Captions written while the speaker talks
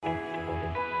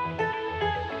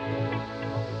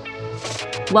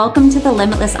Welcome to the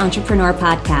Limitless Entrepreneur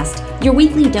Podcast, your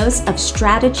weekly dose of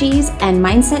strategies and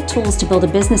mindset tools to build a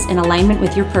business in alignment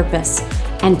with your purpose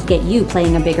and get you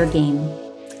playing a bigger game.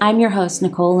 I'm your host,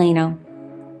 Nicole Lano.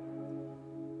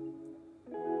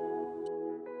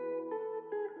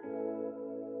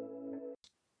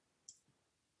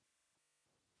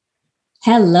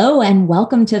 Hello, and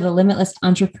welcome to the Limitless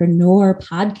Entrepreneur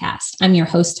Podcast. I'm your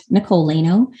host, Nicole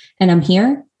Lano, and I'm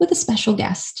here with a special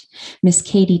guest. Miss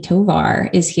Katie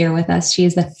Tovar is here with us. She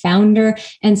is the founder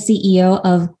and CEO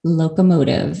of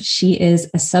Locomotive. She is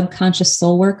a subconscious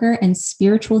soul worker and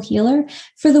spiritual healer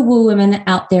for the woo women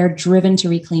out there driven to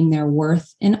reclaim their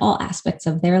worth in all aspects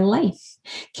of their life.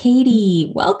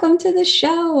 Katie, welcome to the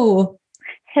show.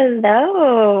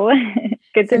 Hello.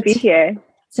 Good to be here.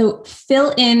 So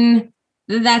fill in.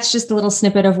 That's just a little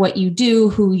snippet of what you do,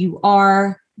 who you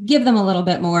are. Give them a little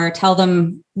bit more. Tell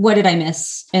them, what did I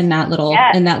miss in that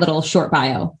little short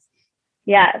bio?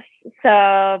 Yes.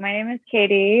 So my name is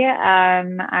Katie.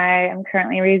 I am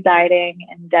currently residing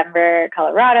in Denver,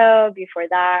 Colorado. Before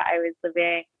that, I was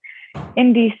living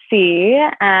in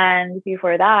DC. And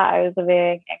before that, I was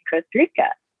living in Costa Rica.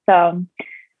 So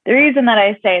the reason that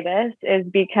I say this is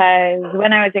because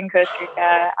when I was in Costa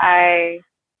Rica, I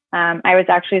was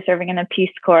actually serving in the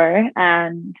Peace Corps,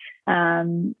 and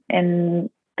in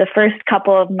the first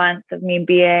couple of months of me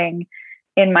being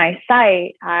in my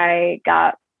site, I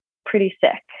got pretty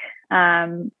sick.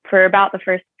 For about the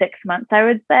first 6 months, I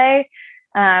would say.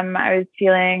 I was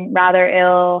feeling rather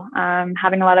ill,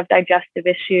 having a lot of digestive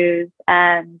issues,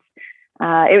 and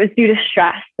it was due to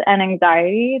stress and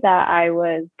anxiety that I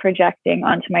was projecting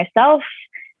onto myself,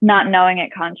 not knowing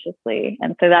it consciously.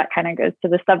 And so that kind of goes to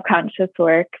the subconscious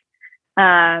work.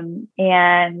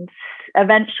 And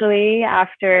eventually,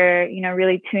 after,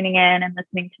 really tuning in and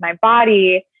listening to my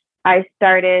body, I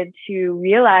started to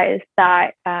realize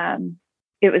that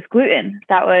it was gluten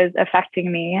that was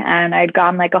affecting me. And I'd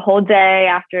gone like a whole day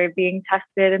after being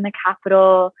tested in the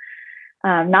Capitol,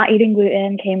 not eating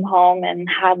gluten, came home and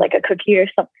had like a cookie or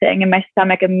something, and my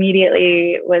stomach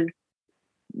immediately was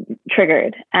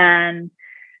triggered. And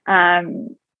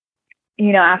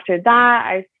after that,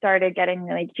 I started getting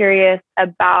really curious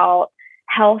about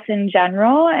health in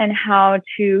general and how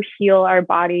to heal our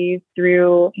bodies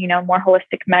through, more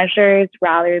holistic measures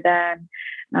rather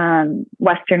than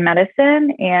Western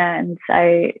medicine. And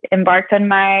I embarked on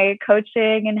my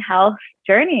coaching and health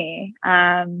journey.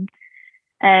 And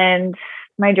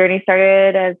my journey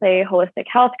started as a holistic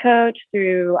health coach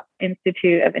through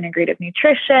Institute of Integrative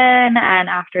Nutrition. And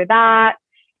after that,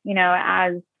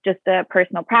 as just a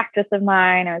personal practice of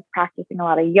mine, I was practicing a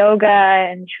lot of yoga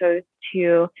and chose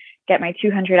to get my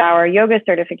 200-hour yoga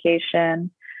certification.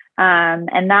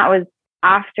 And that was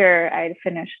after I'd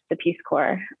finished the Peace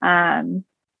Corps. Got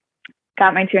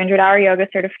my 200-hour yoga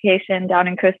certification down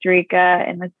in Costa Rica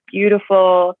in this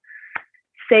beautiful,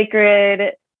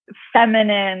 sacred,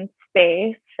 feminine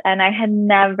space. And I had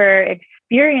never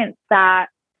experienced that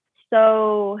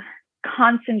so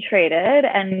concentrated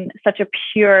and such a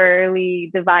purely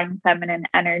divine feminine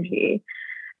energy.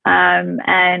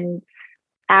 And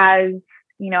as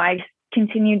I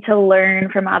continued to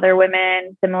learn from other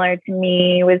women similar to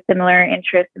me with similar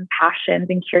interests and passions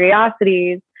and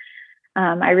curiosities,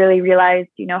 I really realized,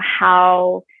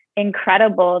 how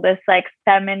incredible this like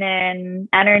feminine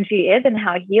energy is and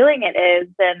how healing it is.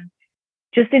 And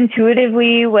just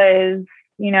intuitively was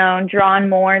drawn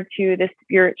more to the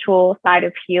spiritual side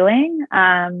of healing,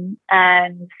 and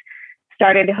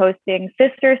started hosting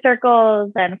sister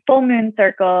circles and full moon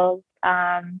circles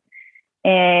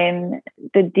in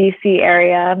the DC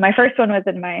area. My first one was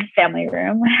in my family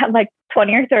room. I had like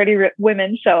 20 or 30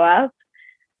 women show up.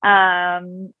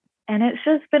 And it's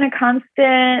just been a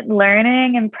constant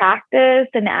learning and practice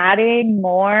and adding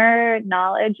more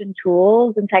knowledge and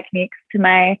tools and techniques to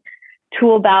my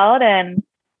tool belt. And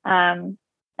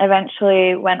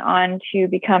eventually went on to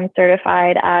become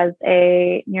certified as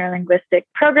a neurolinguistic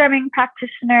programming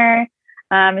practitioner.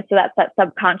 So that's that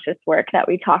subconscious work that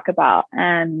we talk about,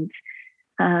 and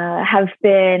have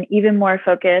been even more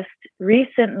focused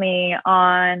recently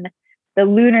on the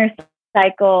lunar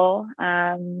cycle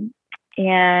and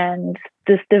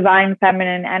this divine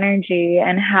feminine energy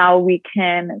and how we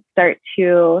can start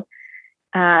to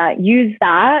use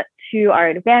that to our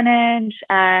advantage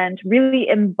and really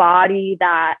embody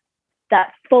that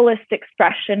fullest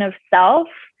expression of self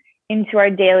into our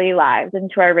daily lives,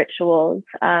 into our rituals,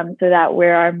 so that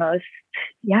we're our most,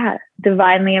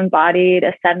 divinely embodied,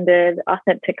 ascended,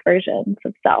 authentic versions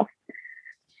of self.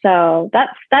 So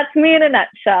that's me in a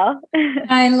nutshell.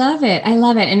 I love it. I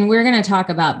love it. And we're going to talk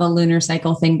about the lunar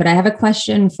cycle thing, but I have a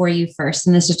question for you first.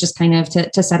 And this is just kind of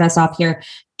to set us off here.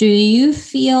 Do you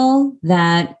feel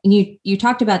that you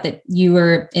talked about that you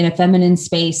were in a feminine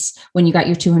space when you got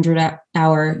your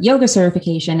 200-hour yoga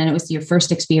certification, and it was your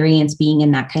first experience being in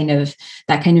that kind of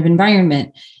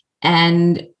environment?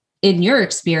 And in your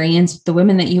experience, the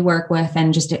women that you work with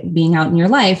and just being out in your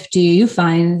life, do you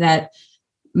find that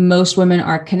most women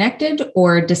are connected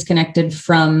or disconnected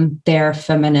from their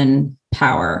feminine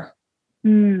power?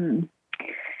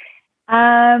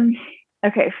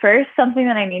 Okay, first, something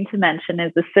that I need to mention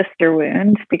is the sister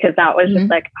wound, because that was just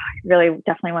like, I really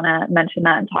definitely want to mention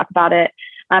that and talk about it.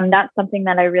 That's something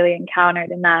that I really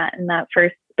encountered in that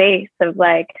first space of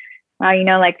like,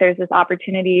 wow, like there's this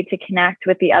opportunity to connect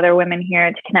with the other women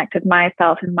here, to connect with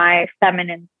myself and my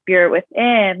feminine spirit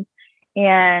within.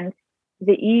 And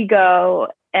the ego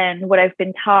and what I've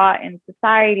been taught in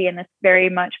society, in this very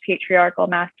much patriarchal,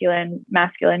 masculine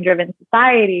driven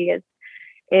society,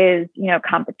 is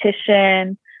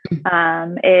competition,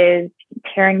 is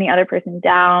tearing the other person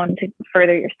down to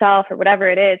further yourself or whatever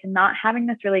it is, and not having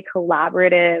this really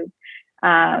collaborative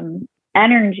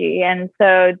energy. And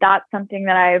so that's something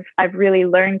that I've really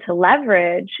learned to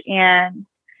leverage. And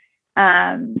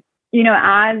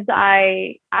as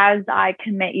I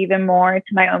commit even more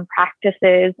to my own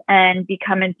practices and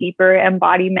become a deeper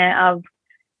embodiment of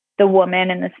the woman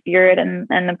and the spirit and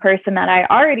the person that I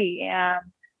already am,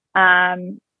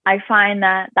 I find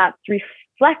that that's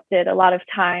reflected a lot of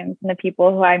times in the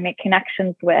people who I make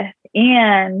connections with.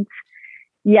 And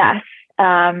yes,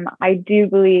 I do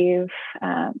believe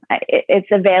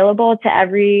it's available to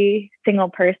every single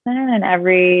person and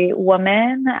every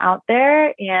woman out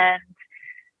there, and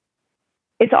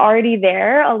it's already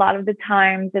there. A lot of the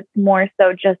times it's more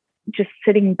so just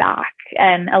sitting back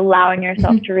and allowing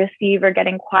yourself to receive, or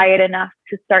getting quiet enough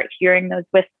to start hearing those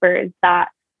whispers that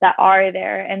are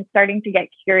there, and starting to get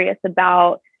curious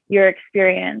about your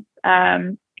experience.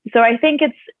 So I think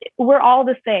we're all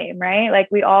the same, right? Like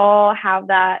we all have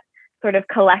that sort of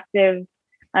collective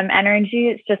energy.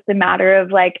 It's just a matter of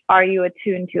like, are you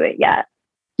attuned to it yet?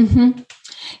 Mm-hmm.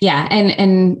 Yeah.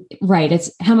 And right.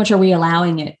 It's how much are we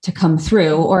allowing it to come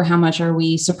through, or how much are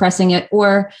we suppressing it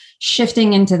or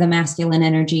shifting into the masculine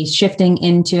energy, shifting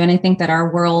into, and I think that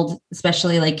our world,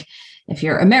 especially like if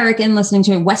you're American listening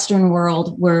to a Western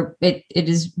world where it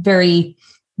is very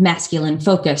masculine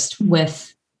focused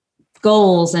with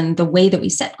goals and the way that we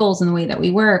set goals and the way that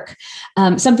we work.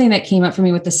 Something that came up for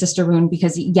me with the sister wound,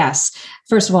 because yes,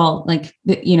 first of all, like,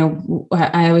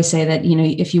 I always say that,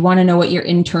 if you want to know what your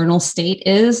internal state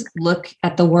is, look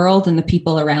at the world and the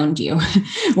people around you.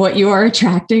 What you are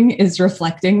attracting is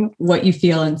reflecting what you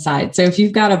feel inside. So if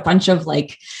you've got a bunch of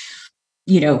like,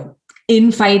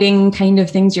 infighting kind of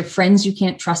things, your friends, you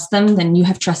can't trust them, then you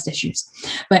have trust issues.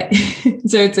 But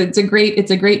so it's a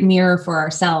great mirror for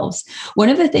ourselves. One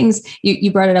of the things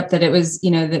you brought it up, that it was,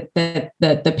 that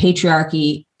the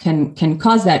patriarchy can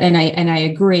cause that. And I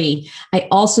agree. I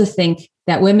also think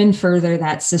that women further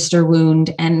that sister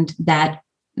wound and that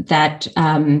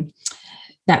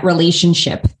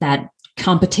relationship, that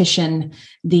competition,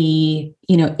 the,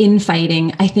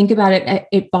 infighting. I think about it.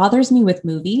 It bothers me with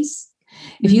movies.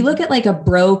 If you look at like a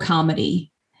bro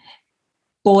comedy,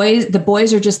 the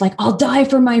boys are just like, I'll die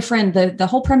for my friend. The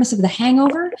whole premise of The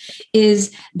Hangover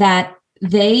is that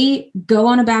they go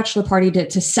on a bachelor party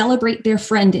to celebrate their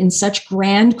friend in such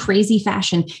grand, crazy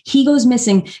fashion. He goes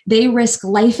missing. They risk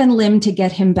life and limb to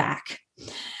get him back.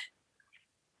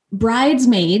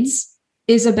 Bridesmaids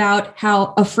is about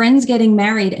how a friend's getting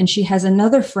married and she has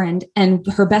another friend and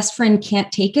her best friend can't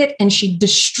take it. And she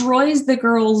destroys the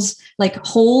girl's like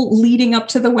whole leading up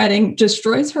to the wedding,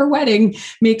 destroys her wedding,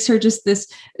 makes her just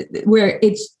this, where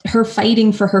it's her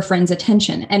fighting for her friend's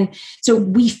attention. And so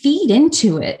we feed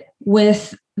into it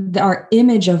with our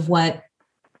image of what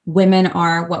women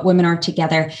are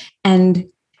together. And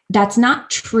that's not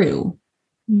true.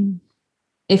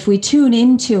 If we tune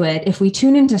into it, if we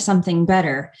tune into something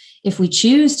better, if we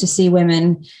choose to see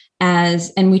women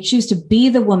and we choose to be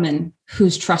the woman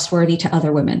who's trustworthy to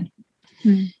other women,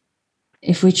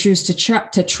 if we choose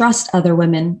to trust other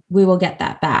women, we will get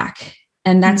that back.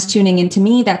 And that's tuning into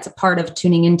me. That's a part of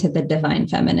tuning into the divine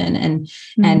feminine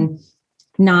and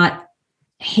not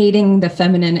hating the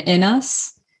feminine in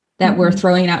us that we're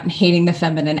throwing out, and hating the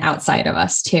feminine outside of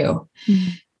us too.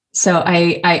 So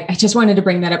I just wanted to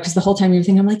bring that up, because the whole time you're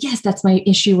thinking, I'm like, yes, that's my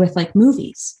issue with like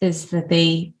movies, is that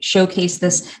they showcase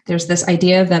this. There's this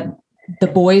idea that the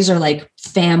boys are like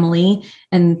family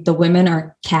and the women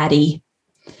are catty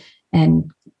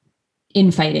and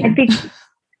infighting.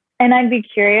 And I'd be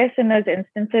curious in those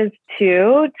instances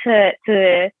too,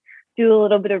 to do a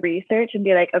little bit of research and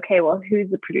be like, okay, well, who's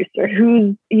the producer?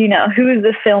 Who's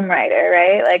the film writer,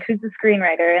 right? Like, who's the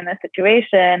screenwriter in this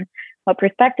situation? What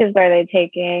perspectives are they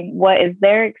taking? What is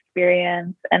their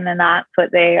experience? And then that's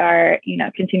what they are,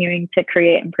 continuing to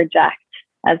create and project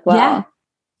as well. Yeah.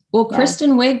 Well,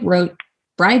 Kristen Wiig wrote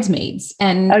Bridesmaids,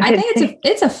 and I think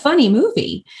it's a funny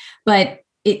movie, but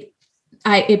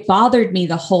it bothered me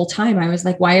the whole time. I was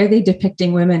like, why are they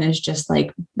depicting women as just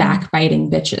like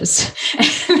backbiting bitches?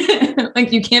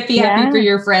 Like, you can't be happy for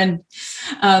your friend.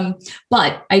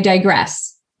 But I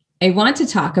digress. I want to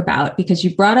talk about, because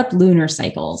you brought up lunar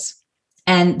cycles,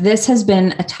 and this has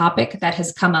been a topic that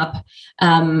has come up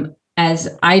as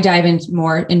I dive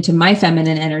more into my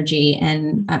feminine energy,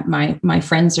 and my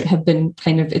friends have been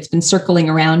it's been circling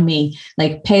around me,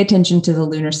 like, pay attention to the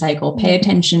lunar cycle, pay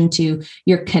attention to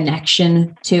your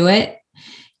connection to it,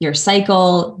 your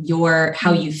cycle,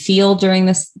 how you feel during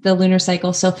the lunar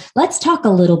cycle. So let's talk a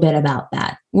little bit about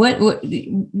that. Where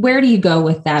do you go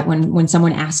with that when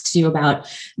someone asks you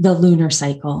about the lunar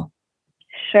cycle?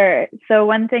 Sure. So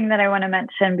one thing that I want to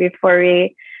mention before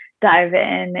we dive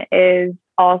in is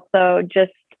also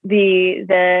just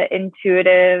the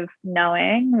intuitive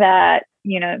knowing that,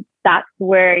 that's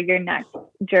where your next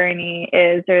journey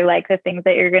is, or like the things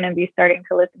that you're going to be starting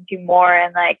to listen to more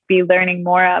and like be learning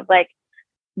more of. Like,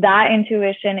 that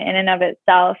intuition in and of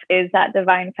itself is that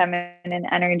divine feminine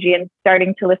energy, and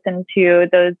starting to listen to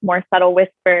those more subtle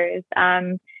whispers,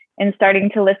 and starting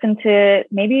to listen to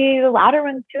maybe the louder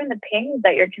ones too, and the pings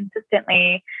that you're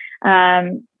consistently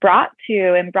brought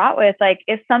with. Like,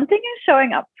 if something is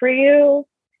showing up for you,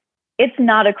 it's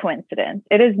not a coincidence.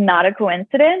 It is not a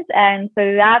coincidence. And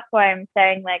so that's why I'm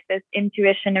saying, like, this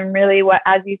intuition, and really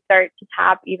as you start to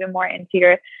tap even more into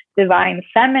your divine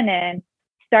feminine,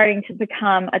 starting to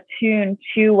become attuned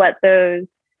to what those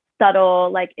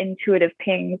subtle, like, intuitive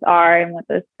pings are, and what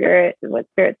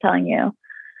spirit's telling you.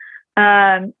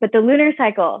 But the lunar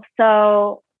cycle.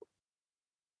 So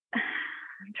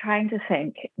I'm trying to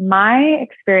think. My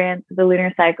experience with the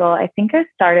lunar cycle, I think I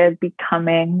started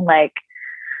becoming like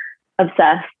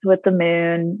obsessed with the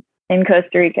moon in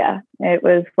Costa Rica. It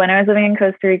was when I was living in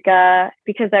Costa Rica,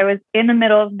 because I was in the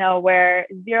middle of nowhere,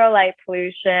 zero light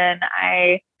pollution.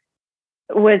 I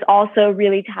was also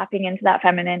really tapping into that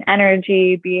feminine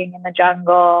energy, being in the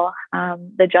jungle.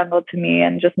 The jungle to me,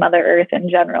 and just Mother Earth in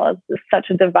general, is such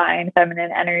a divine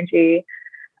feminine energy.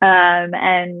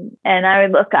 And I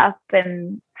would look up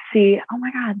and see, oh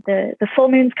my God, the full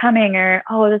moon's coming, or,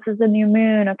 oh, this is a new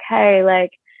moon. Okay.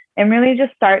 Like, and really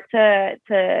just start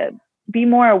to be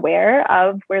more aware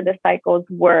of where the cycles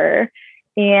were.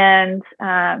 And,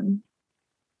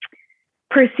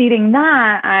 preceding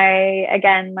that,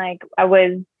 I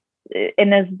was in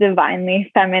this divinely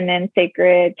feminine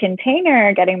sacred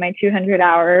container, getting my 200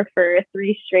 hour for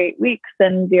 3 straight weeks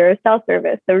and 0 cell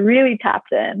service. So really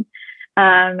tapped in,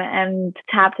 and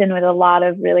tapped in with a lot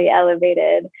of really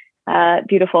elevated,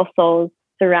 beautiful souls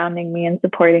surrounding me and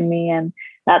supporting me. And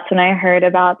that's when I heard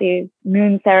about these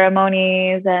moon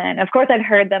ceremonies. And of course I'd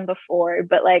heard them before,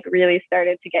 but like really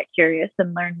started to get curious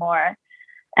and learn more.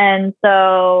 And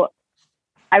so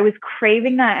I was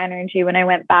craving that energy when I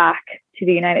went back to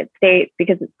the United States,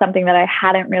 because it's something that I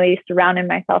hadn't really surrounded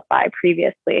myself by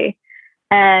previously,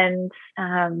 and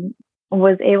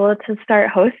was able to start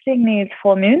hosting these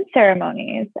full moon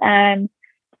ceremonies. And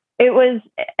I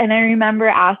remember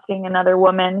asking another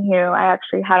woman who I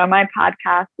actually had on my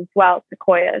podcast as well,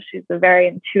 Sequoia. She's a very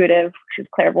intuitive, she's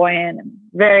clairvoyant and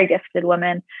very gifted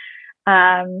woman.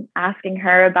 Asking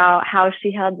her about how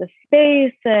she held the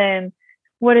space and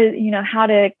how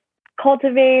to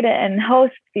cultivate and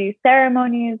host these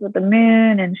ceremonies with the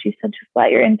moon. And she said, just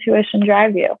let your intuition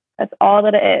drive you. That's all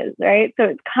that it is, right? So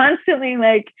it's constantly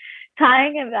like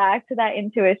tying it back to that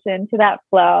intuition, to that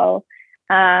flow.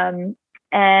 And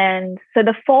so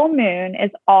the full moon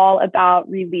is all about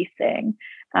releasing.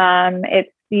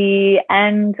 It's the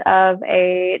end of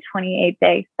a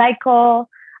 28-day cycle.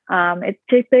 It's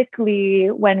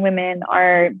typically when women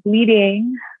are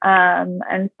bleeding.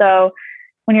 And so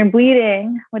when you're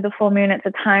bleeding with the full moon, it's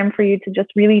a time for you to just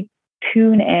really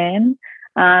tune in,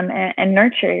 and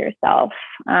nurture yourself.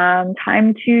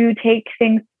 Time to take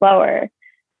things slower.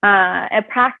 A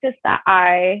practice that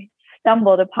I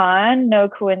stumbled upon, no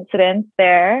coincidence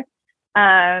there,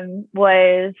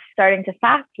 was starting to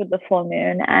fast with the full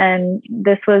moon. And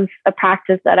this was a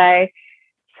practice that I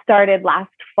started last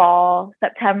fall,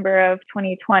 September of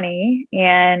 2020.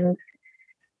 And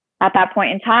at that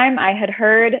point in time, I had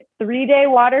heard 3-day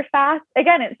water fast.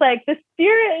 Again, it's like the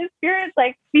spirit's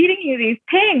like feeding you these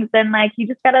pings, and like you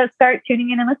just got to start tuning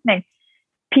in and listening.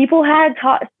 People had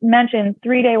mentioned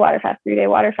 3-day water fast, 3-day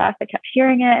water fast. I kept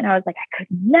hearing it, and I was like, I could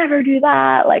never do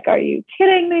that. Like, are you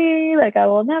kidding me? Like, I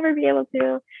will never be able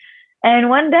to. And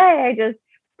one day I just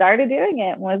started doing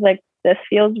it and was like, this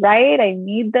feels right. I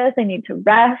need this. I need to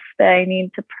rest. I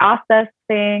need to process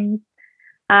things.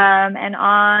 And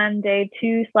on day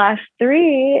 2/3,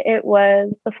 it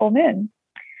was the full moon.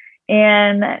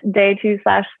 And day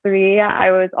 2/3,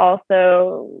 I was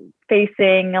also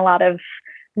facing a lot of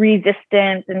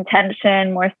resistance and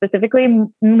tension, more specifically,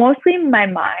 mostly my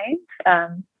mind.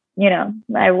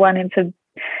 I wanted to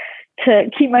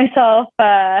keep myself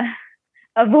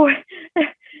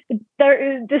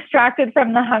distracted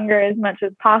from the hunger as much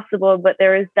as possible, but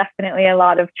there was definitely a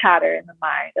lot of chatter in the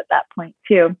mind at that point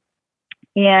too.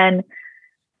 And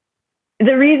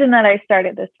the reason that I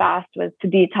started this fast was to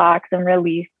detox and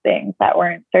release things that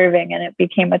weren't serving, and it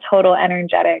became a total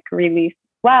energetic release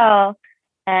as well.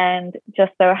 And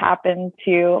just so happened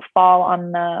to fall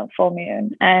on the full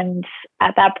moon. And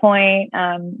at that point,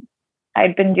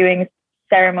 I'd been doing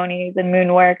ceremonies and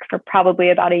moon work for probably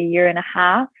about 1.5 years.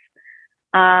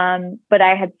 But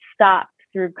I had stopped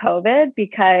through COVID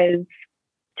because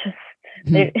just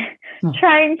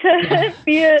trying to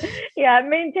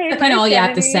maintain. That's kind of all you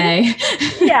have to say.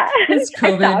 Yeah, it's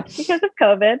COVID because of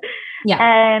COVID. Yeah,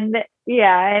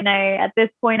 and I at this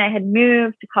point I had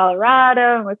moved to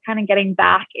Colorado and was kind of getting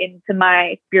back into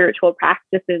my spiritual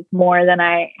practices more than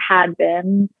I had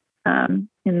been in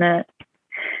the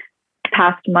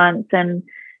past months, and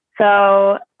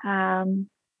so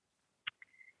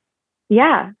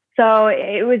So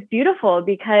it was beautiful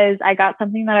because I got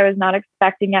something that I was not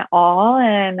expecting at all.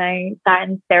 And I sat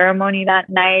in ceremony that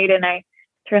night, and I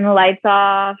turned the lights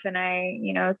off, and I,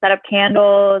 set up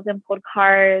candles and pulled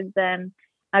cards, and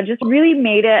I just really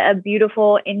made it a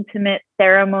beautiful, intimate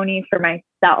ceremony for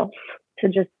myself to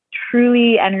just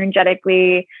truly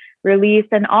energetically release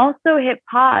and also hit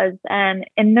pause. And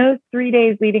in those 3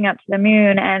 days leading up to the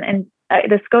moon, and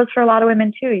this goes for a lot of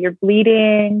women too, you're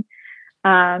bleeding.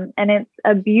 And it's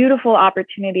a beautiful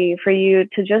opportunity for you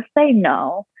to just say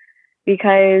no,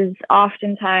 because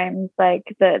oftentimes like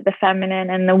the feminine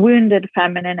and the wounded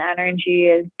feminine energy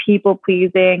is people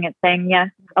pleasing. It's saying yes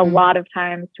a lot of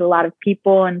times to a lot of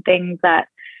people and things that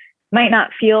might not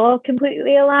feel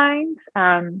completely aligned,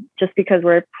 just because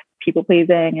we're people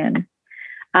pleasing.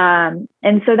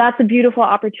 And so that's a beautiful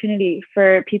opportunity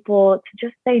for people to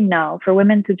just say no, for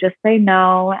women to just say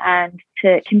no, and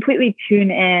to completely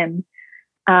tune in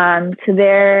to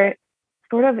their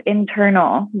sort of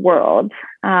internal world.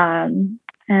 So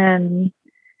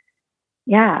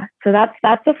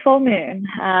that's a full moon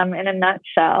in a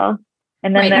nutshell.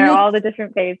 And then there are all the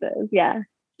different phases. Yeah.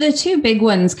 The two big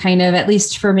ones kind of, at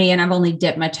least for me, and I've only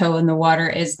dipped my toe in the water,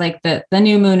 is like the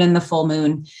new moon and the full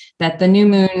moon. That the new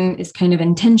moon is kind of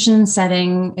intention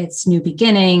setting. It's new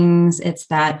beginnings. It's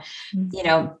that,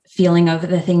 feeling of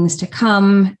the things to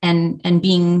come and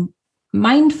being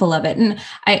mindful of it.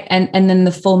 And then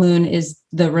the full moon is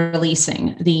the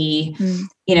releasing,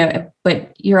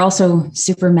 but you're also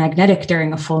super magnetic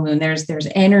during a full moon. There's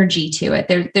energy to it.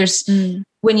 There's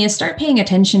when you start paying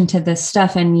attention to this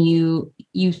stuff, and you,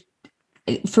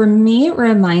 for me, it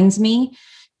reminds me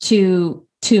to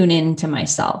tune into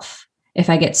myself. If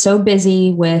I get so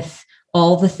busy with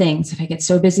all the things, if I get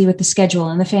so busy with the schedule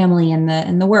and the family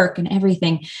and the work and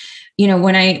everything,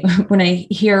 when I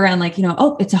hear around like,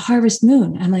 oh, it's a harvest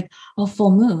moon, I'm like, oh,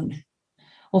 full moon.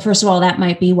 Well, first of all, that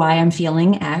might be why I'm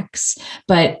feeling X,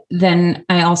 but then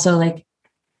I also like,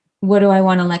 what do I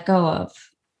want to let go of?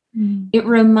 It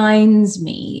reminds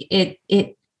me, it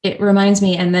reminds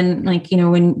me. And then like,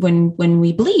 when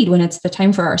we bleed, when it's the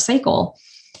time for our cycle,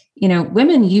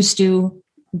 women used to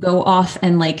go off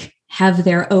and like have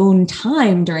their own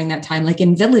time during that time. Like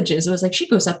in villages, it was like, she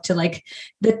goes up to like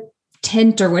the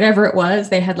tent or whatever it was.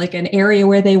 They had like an area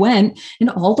where they went, and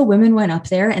all the women went up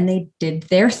there and they did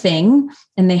their thing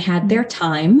and they had their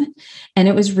time. And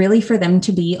it was really for them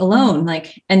to be alone.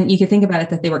 Like, and you could think about it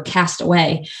that they were cast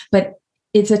away, but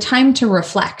it's a time to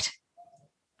reflect.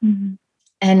 And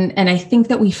I think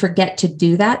that we forget to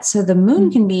do that. So the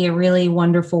moon can be a really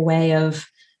wonderful way of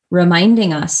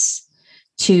reminding us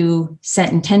to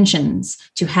set intentions,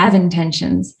 to have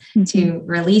intentions, to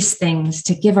release things,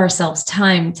 to give ourselves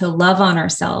time, to love on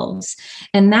ourselves.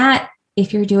 And that,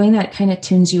 if you're doing that, kind of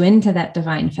tunes you into that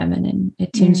divine feminine.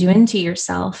 It tunes you into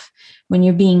yourself. When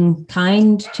you're being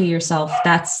kind to yourself,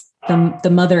 that's the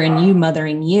mother in you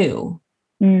mothering you.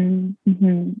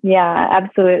 Yeah,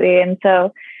 absolutely. And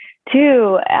so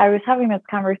too, I was having this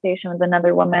conversation with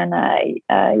another woman,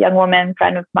 a young woman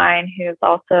friend of mine who's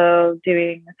also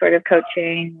doing sort of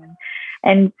coaching.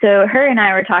 And so her and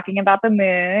I were talking about the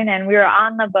moon, and we were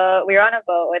on a boat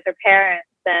with her parents.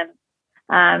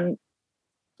 And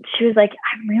she was like,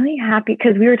 I'm really happy,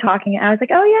 because we were talking. I was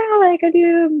like, oh yeah, like I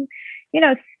do,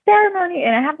 ceremony,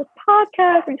 and I have this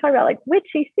podcast. We talk about like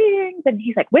witchy things. And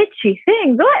he's like, witchy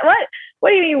things? What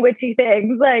do you mean witchy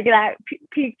things? Like that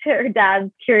piqued her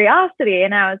dad's curiosity.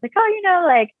 And I was like, oh,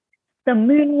 like the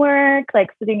moon work,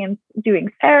 like sitting and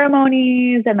doing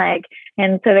ceremonies,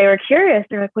 and so they were curious.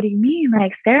 They're like, what do you mean,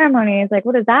 like ceremonies? Like,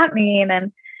 what does that mean?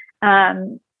 And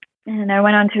I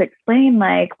went on to explain,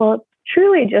 like, well, it's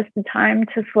truly just a time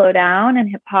to slow down and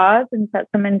hit pause and set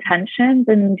some intentions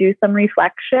and do some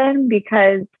reflection,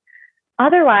 because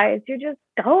otherwise you're just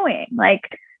going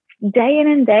like day in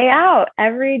and day out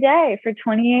every day for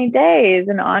 28 days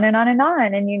and on and on and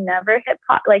on. And you never hit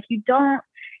pause. Like, you don't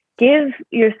give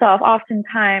yourself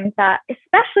oftentimes that,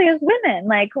 especially as women,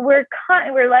 like we're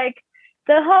like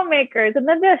the homemakers and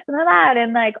the this and the that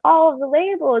and like all of the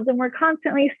labels, and we're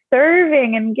constantly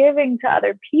serving and giving to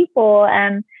other people.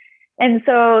 And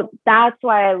so that's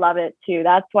why I love it too.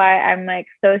 That's why I'm like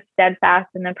so steadfast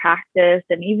in the practice.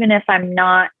 And even if I'm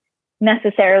not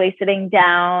necessarily sitting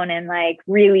down and like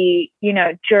really,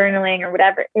 journaling or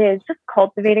whatever it is, just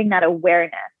cultivating that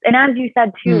awareness. And as you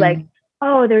said too, like,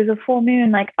 oh, there's a full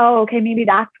moon, like, oh, okay, maybe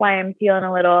that's why I'm feeling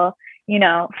a little,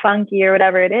 funky or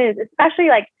whatever it is. Especially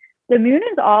like the moon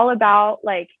is all about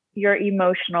like your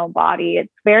emotional body.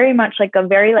 It's very much like a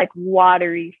very like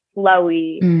watery,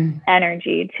 flowy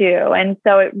energy too. And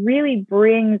so it really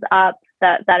brings up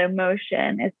that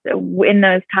emotion. It's in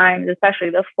those times, especially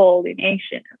the full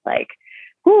lunation. It's like,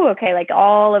 ooh, okay, like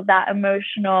all of that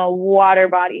emotional water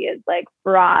body is like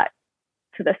brought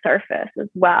to the surface as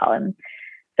well. And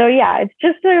so, yeah, it's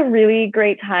just a really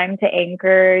great time to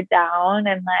anchor down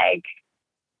and like,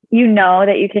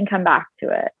 that you can come back to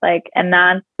it. Like, and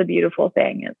that's the beautiful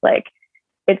thing. It's like,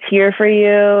 it's here for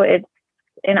you. It's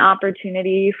an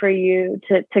opportunity for you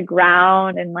to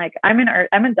ground. And like, I'm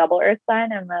a double earth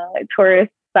sign. I'm a Taurus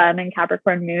sun and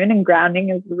Capricorn moon, and grounding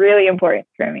is really important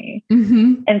for me.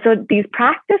 Mm-hmm. And so these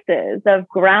practices of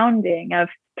grounding, of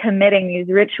committing, these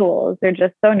rituals, they're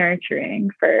just so nurturing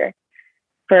for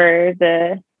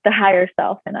the higher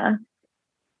self in us.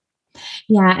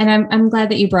 Yeah. And I'm glad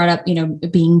that you brought up,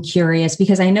 being curious,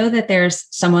 because I know that there's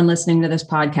someone listening to this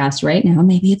podcast right now.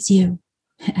 Maybe it's you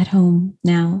at home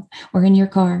now or in your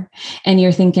car, and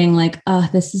you're thinking like, oh,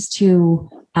 this is too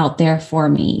out there for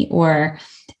me, or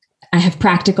I have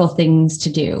practical things to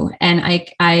do. And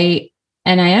I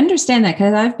understand that,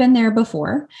 because I've been there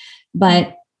before.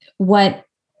 But what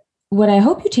I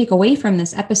hope you take away from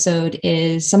this episode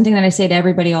is something that I say to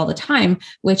everybody all the time,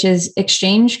 which is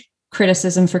exchange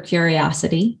criticism for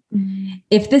curiosity. Mm-hmm.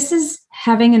 If this is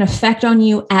having an effect on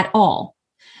you at all,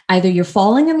 either you're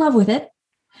falling in love with it,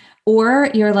 or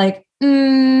you're like,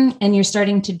 and you're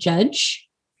starting to judge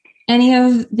any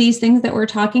of these things that we're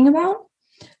talking about,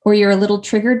 or you're a little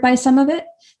triggered by some of it,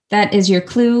 that is your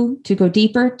clue to go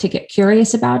deeper, to get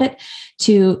curious about it,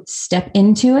 to step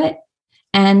into it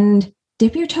and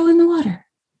dip your toe in the water.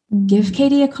 Mm-hmm. Give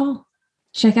Katie a call.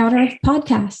 Check out our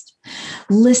podcast.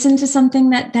 Listen to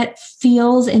something that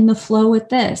feels in the flow with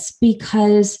this,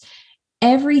 because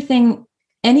anything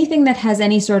that has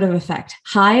any sort of effect,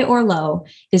 high or low,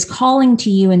 is calling to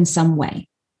you in some way.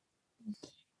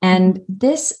 And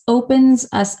this opens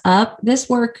us up, this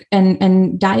work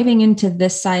and diving into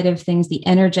this side of things, the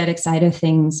energetic side of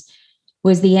things,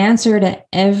 was the answer to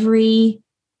every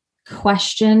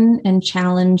question and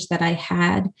challenge that I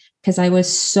had, because I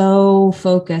was so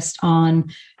focused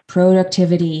on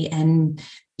productivity and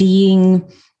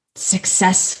being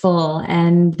successful,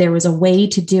 and there was a way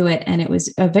to do it. And it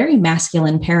was a very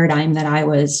masculine paradigm that I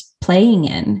was playing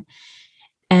in.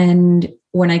 And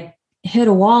when I hit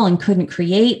a wall and couldn't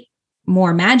create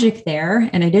more magic there,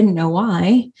 and I didn't know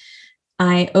why,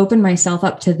 I opened myself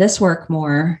up to this work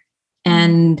more,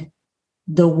 and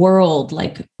the world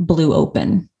like blew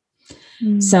open.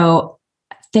 So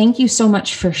thank you so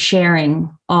much for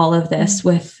sharing all of this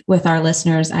with our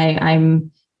listeners.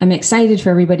 I'm excited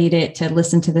for everybody to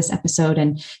listen to this episode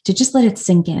and to just let it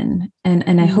sink in.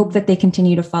 And I hope that they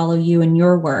continue to follow you and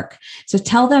your work. So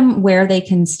tell them where they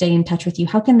can stay in touch with you.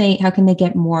 How can they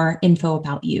get more info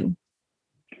about you?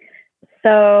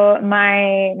 So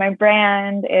my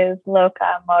brand is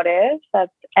Loka Motive.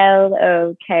 That's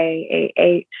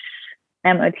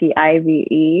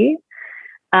LOKAHMOTIVE.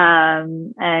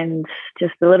 And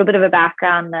just a little bit of a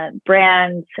background, the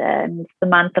brand and the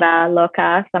mantra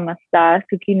Loka Samasta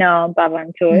Sukhino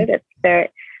Bhavantu. It's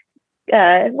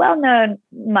well-known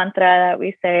mantra that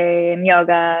we say in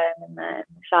yoga and in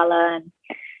Shala, and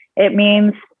it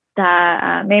means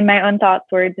that may my own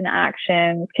thoughts, words, and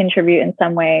actions contribute in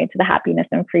some way to the happiness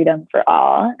and freedom for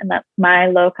all. And that's my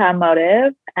Loka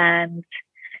motive. And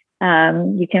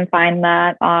you can find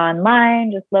that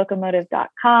online, just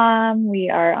lokamotive.com. We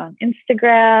are on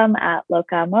Instagram at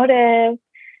Lokamotive.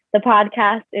 The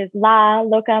podcast is La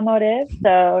Lokamotive.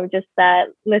 So just that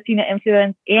Latina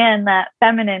influence and that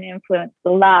feminine influence,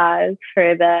 the La is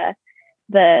for the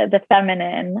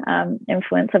feminine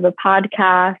influence of the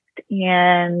podcast.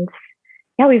 And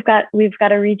yeah, we've got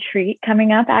a retreat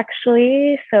coming up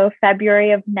actually. So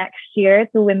February of next year,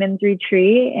 it's a women's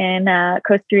retreat in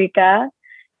Costa Rica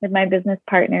with my business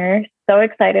partner. So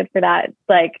excited for that. It's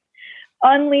like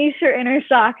unleash your inner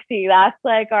Shakti. That's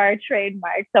like our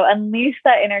trademark. So unleash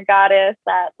that inner goddess,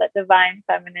 that divine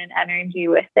feminine energy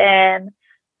within.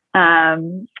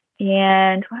 And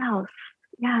what else?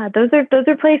 Yeah, those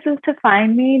are places to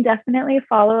find me. Definitely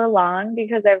follow along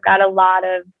because I've got a lot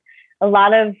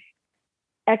of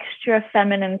extra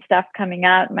feminine stuff coming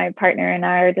out. My partner and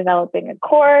I are developing a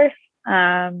course,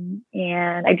 and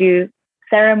I do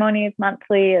ceremonies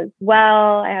monthly as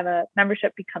well. I have a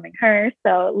membership Becoming Her.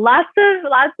 So lots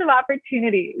of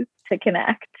opportunities to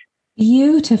connect.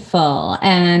 Beautiful.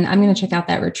 And I'm going to check out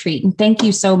that retreat. And thank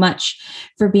you so much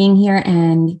for being here.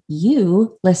 And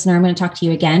you, listener, I'm going to talk to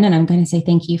you again. And I'm going to say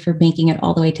thank you for making it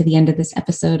all the way to the end of this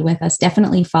episode with us.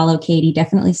 Definitely follow Katie.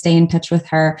 Definitely stay in touch with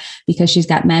her because she's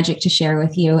got magic to share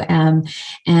with you.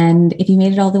 And if you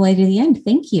made it all the way to the end,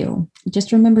 thank you.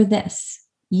 Just remember this.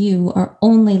 You are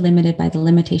only limited by the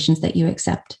limitations that you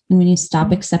accept. And when you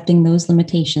stop accepting those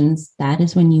limitations, that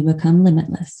is when you become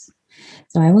limitless.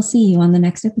 So I will see you on the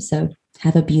next episode.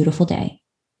 Have a beautiful day.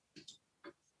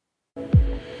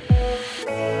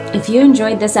 If you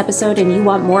enjoyed this episode and you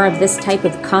want more of this type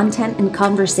of content and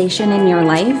conversation in your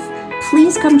life,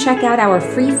 please come check out our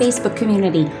free Facebook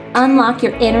community, Unlock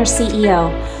Your Inner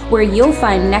CEO, where you'll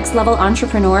find next level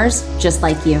entrepreneurs just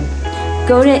like you.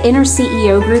 Go to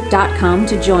innerceogroup.com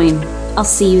to join. I'll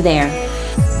see you there.